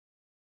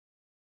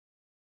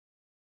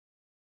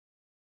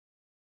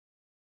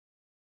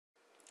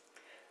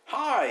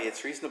Hi,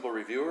 it's Reasonable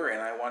Reviewer,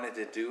 and I wanted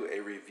to do a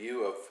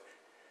review of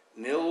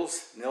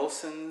Nils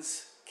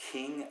Nilsson's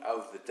King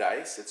of the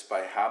Dice. It's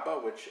by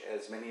Haba, which,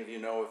 as many of you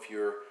know if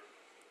you're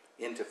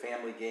into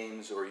family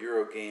games or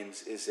Euro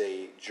games, is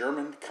a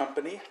German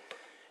company.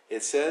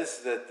 It says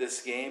that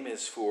this game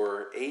is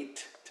for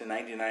 8 to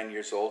 99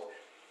 years old.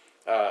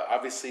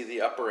 Obviously,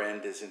 the upper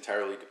end is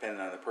entirely dependent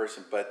on the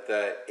person, but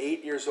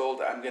 8 years old,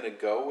 I'm going to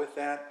go with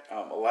that.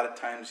 A lot of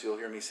times you'll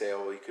hear me say,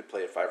 oh, well, you could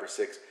play at 5 or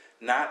 6.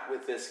 Not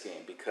with this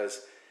game,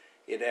 because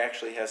it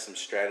actually has some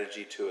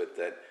strategy to it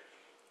that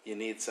you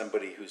need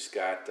somebody who's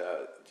got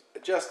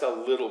just a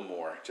little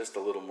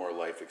more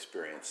life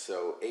experience.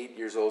 So 8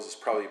 years old is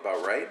probably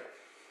about right.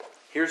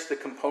 Here's the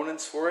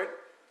components for it.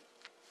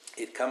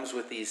 It comes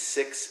with these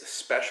 6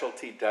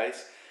 specialty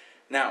dice.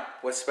 Now,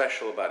 what's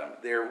special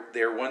about them?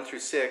 They're 1 through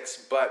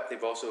 6, but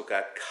they've also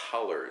got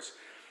colors.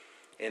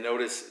 And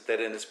notice that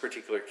in this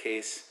particular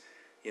case,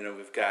 you know,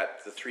 we've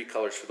got the 3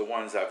 colors for the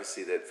ones,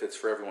 obviously, that fits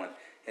for everyone.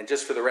 And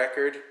just for the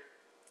record,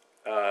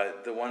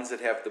 the ones that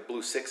have the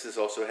blue 6s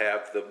also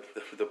have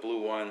the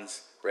blue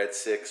ones, red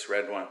 6,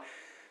 red 1.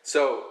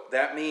 So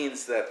that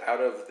means that out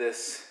of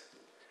this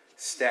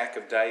stack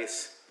of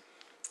dice,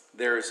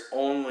 there's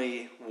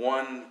only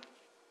one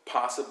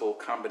possible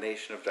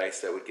combination of dice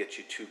that would get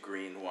you 2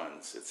 green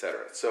ones,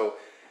 etc. So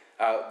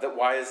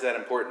why is that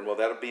important? Well,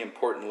 that'll be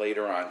important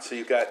later on. So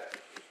you've got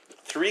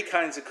 3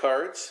 kinds of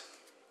cards.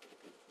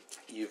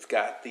 You've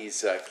got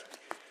these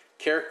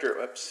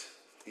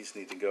these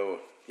need to go,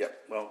 yep,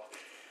 well,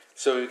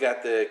 so we've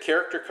got the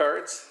character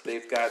cards.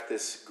 They've got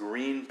this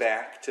green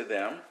back to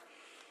them.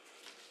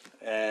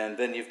 And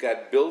then you've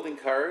got building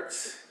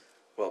cards.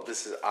 Well,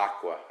 this is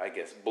aqua, I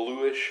guess,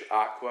 bluish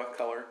aqua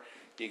color.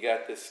 You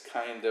got this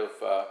kind of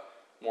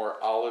more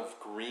olive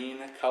green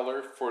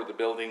color for the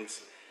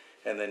buildings.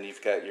 And then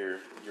you've got your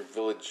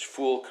Village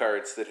Fool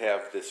cards that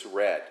have this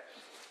red.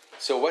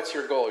 So what's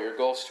your goal? Your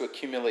goal is to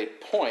accumulate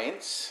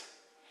points.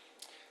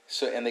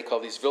 So, and they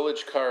call these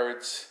village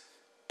cards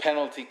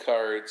penalty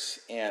cards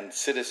and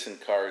citizen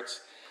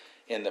cards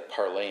in the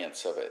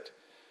parlance of it.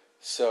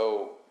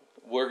 So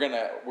we're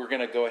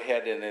gonna go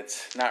ahead, and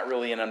it's not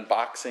really an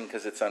unboxing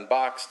because it's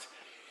unboxed,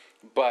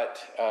 but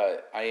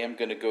I am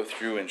going to go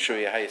through and show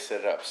you how you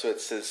set it up. So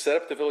it says set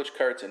up the village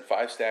cards in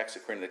 5 stacks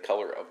according to the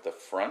color of the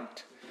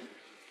front,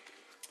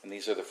 and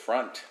these are the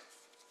front.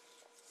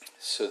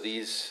 So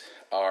this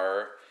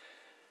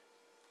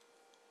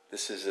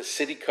is a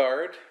city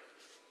card.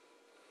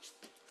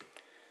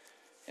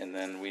 And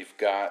then we've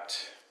got,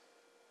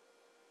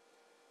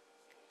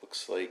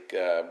 looks like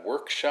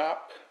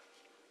workshop.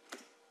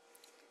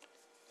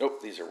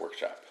 Nope, these are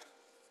workshop.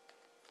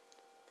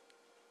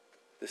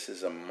 This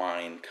is a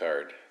mine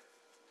card.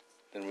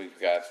 Then we've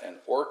got an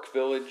orc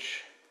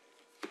village.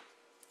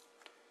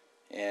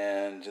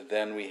 And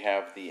then we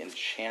have the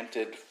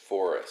enchanted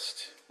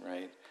forest,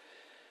 right?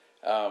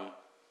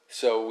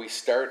 So we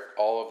start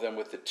all of them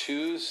with the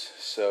 2s.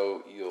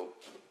 So you'll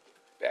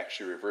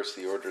actually reverse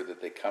the order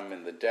that they come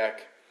in the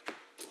deck.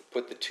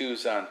 Put the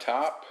 2s on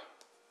top,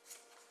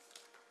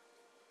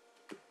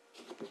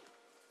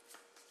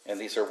 and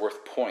these are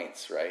worth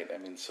points, right? I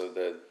mean, so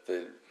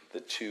the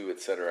 2,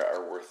 etc.,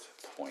 are worth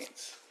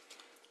points.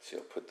 So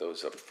you'll put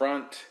those up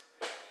front,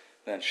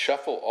 then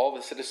shuffle all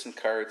the citizen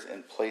cards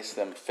and place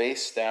them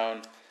face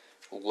down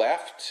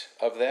left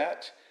of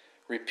that.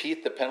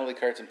 Repeat the penalty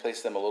cards and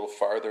place them a little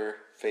farther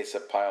face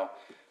up pile.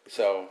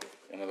 So,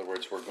 in other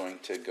words, we're going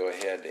to go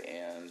ahead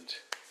and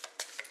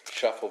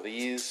shuffle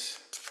these.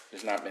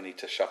 There's not many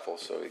to shuffle,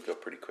 so we go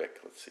pretty quick.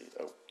 Let's see.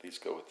 Oh, these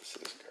go with the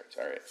citizen cards.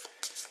 All right.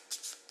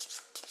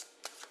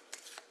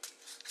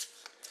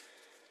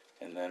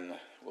 And then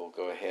we'll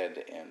go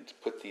ahead and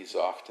put these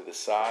off to the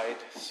side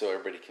so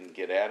everybody can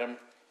get at them.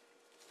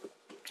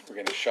 We're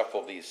going to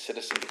shuffle these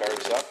citizen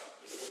cards up.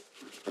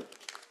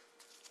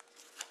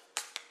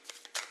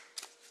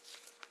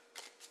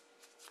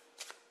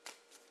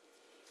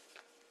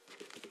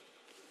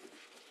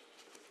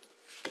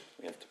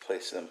 We have to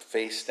place them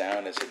face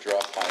down as a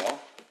draw pile.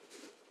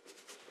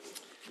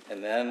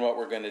 And then what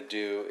we're going to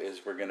do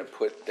is we're going to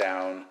put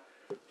down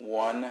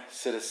 1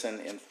 citizen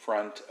in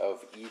front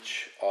of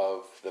each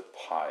of the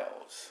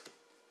piles.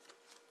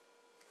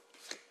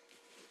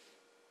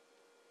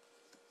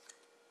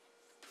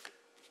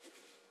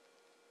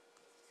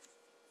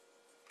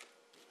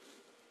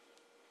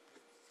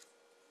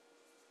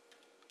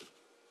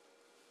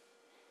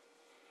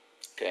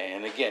 Okay,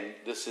 and again,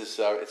 this is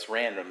it's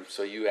random,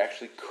 so you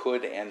actually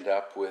could end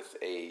up with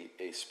a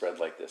spread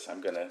like this.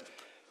 I'm going to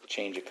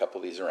change a couple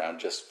of these around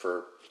just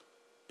for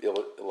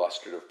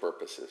illustrative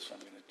purposes. So I'm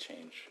going to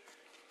change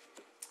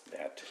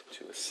that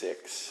to a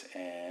 6,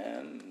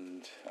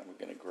 and I'm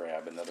going to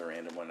grab another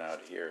random one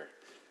out here.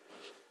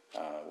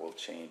 We'll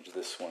change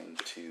this one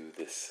to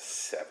this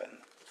 7.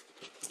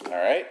 All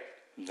right,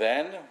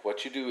 then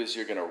what you do is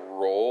you're going to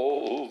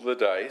roll the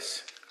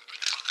dice.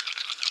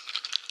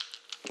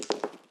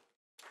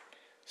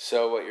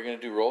 So what you're going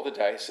to do, roll the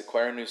dice,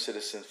 acquire a new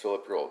citizen, fill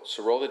up your roll.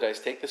 So roll the dice,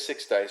 take the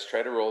 6 dice,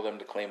 try to roll them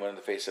to claim one of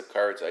the face-up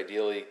cards,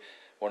 ideally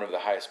one of the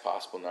highest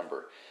possible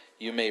number.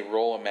 You may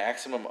roll a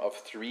maximum of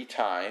 3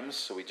 times,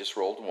 so we just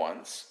rolled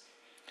once.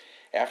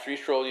 After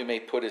each roll, you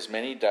may put as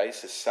many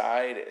dice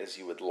aside as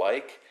you would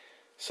like.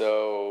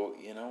 So,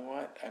 you know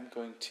what? I'm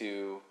going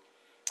to...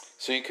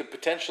 So you could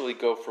potentially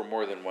go for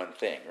more than one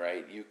thing,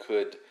 right? You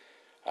could,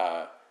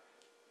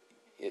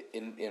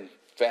 in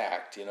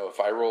fact, you know, if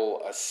I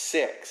roll a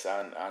 6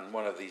 on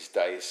one of these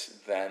dice,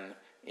 then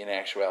in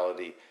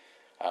actuality,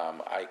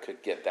 I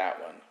could get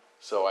that one.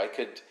 So I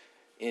could...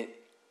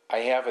 I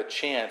have a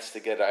chance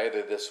to get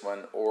either this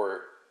one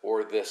or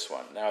this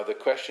one. Now the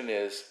question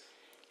is,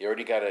 you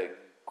already got a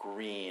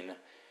green,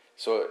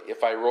 so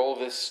if I roll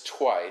this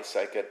twice,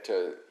 I get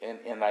to,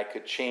 and I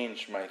could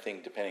change my thing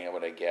depending on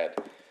what I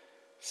get.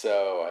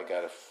 So I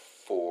got a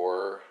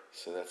 4,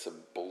 so that's a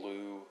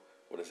blue.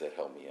 What does that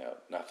help me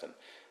out? Nothing.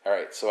 All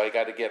right, so I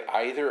got to get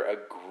either a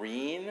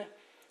green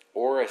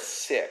or a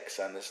 6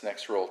 on this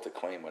next roll to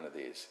claim one of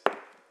these.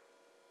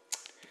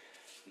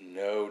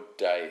 No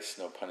dice,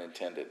 no pun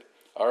intended.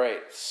 All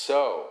right,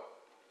 so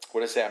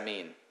what does that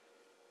mean?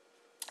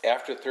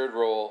 After the third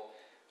roll,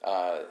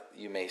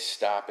 you may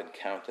stop and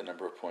count the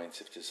number of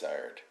points if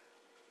desired.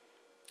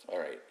 All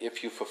right,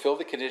 if you fulfill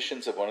the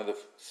conditions of one of the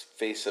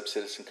face-up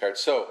citizen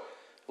cards, so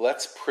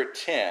let's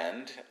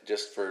pretend,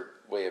 just for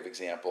way of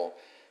example,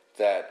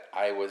 that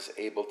I was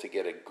able to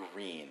get a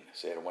green.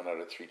 So I had a 1 out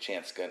of 3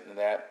 chance getting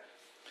that.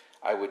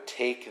 I would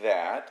take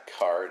that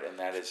card, and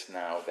that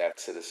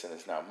citizen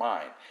is now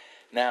mine.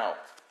 Now,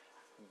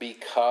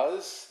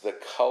 because the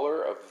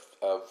color of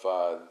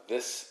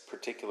this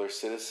particular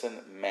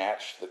citizen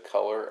matched the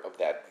color of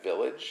that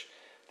village,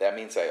 that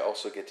means I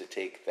also get to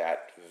take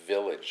that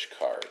village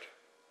card.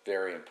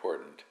 Very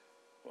important.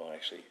 Well,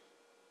 actually,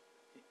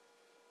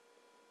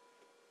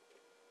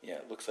 yeah,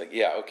 it looks like,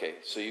 yeah, okay.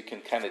 So you can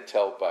kind of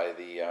tell by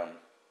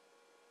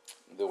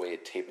the way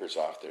it tapers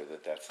off there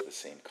that that's the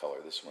same color.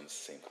 This one's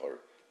the same color,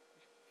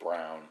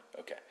 brown.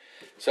 Okay.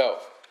 So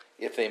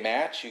if they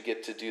match, you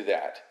get to do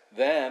that.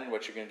 Then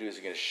what you're going to do is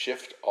you're going to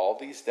shift all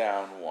these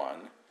down 1,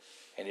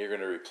 and you're going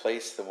to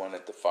replace the one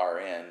at the far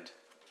end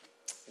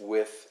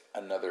with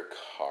another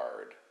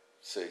card.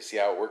 So you see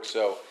how it works?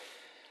 So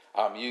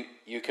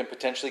you can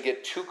potentially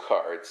get 2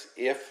 cards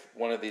if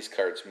one of these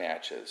cards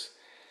matches.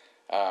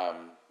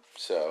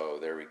 So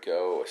there we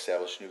go.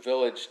 Establish a new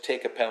village.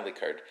 Take a penalty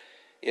card.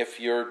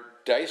 If your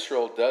dice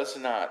roll does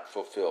not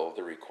fulfill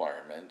the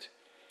requirement,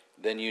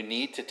 then you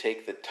need to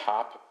take the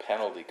top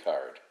penalty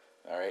card.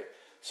 All right.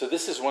 So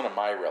this is one of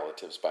my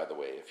relatives, by the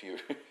way. If you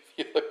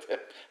looked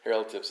at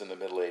relatives in the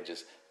Middle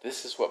Ages,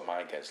 this is what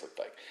my guys looked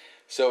like.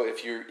 So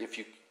if you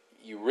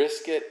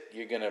risk it,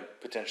 you're going to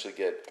potentially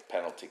get a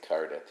penalty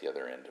card at the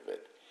other end of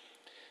it.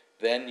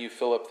 Then you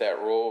fill up that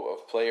row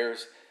of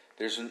players.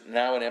 There's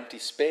now an empty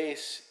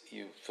space.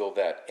 You fill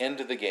that.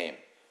 End of the game.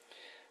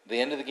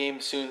 The end of the game,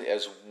 as soon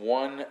as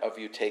one of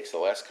you takes the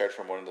last card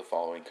from one of the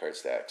following card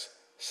stacks.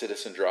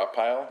 Citizen draw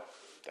pile,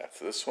 that's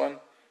this one.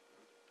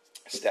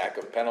 Stack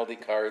of penalty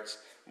cards,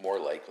 more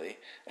likely.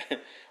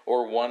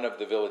 Or one of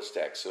the village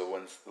stacks, so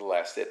one's the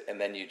last hit,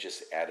 and then you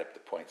just add up the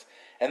points.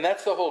 And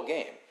that's the whole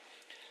game.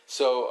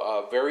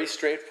 So very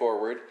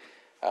straightforward,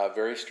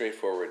 very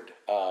straightforward.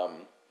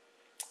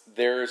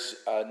 There's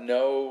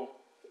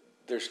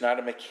not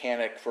a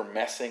mechanic for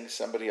messing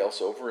somebody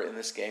else over in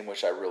this game,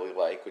 which I really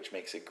like, which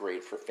makes it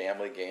great for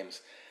family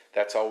games.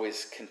 That's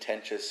always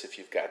contentious if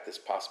you've got this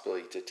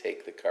possibility to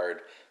take the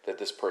card that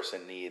this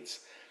person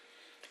needs,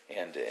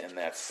 and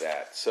that's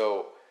that.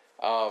 So,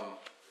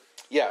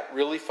 yeah,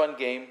 really fun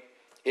game.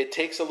 It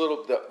takes a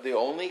little, the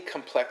only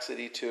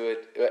complexity to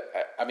it,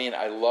 I mean,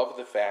 I love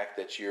the fact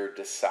that you're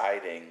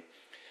deciding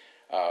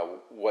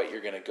what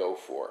you're going to go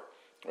for,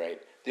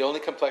 right? The only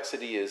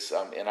complexity is,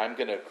 and I'm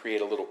going to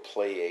create a little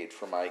play aid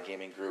for my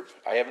gaming group.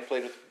 I haven't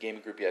played with the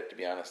gaming group yet, to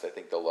be honest. I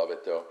think they'll love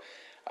it, though.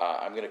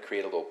 I'm going to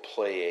create a little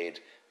play aid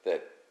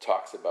that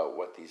talks about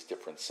what these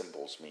different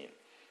symbols mean.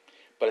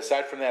 But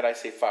aside from that, I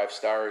say 5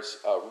 stars.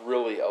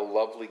 Really a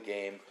lovely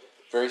game.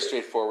 Very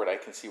straightforward. I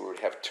can see where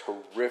it would have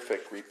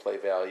terrific replay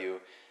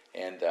value,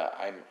 and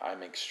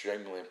I'm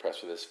extremely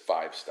impressed with this.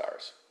 5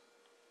 stars.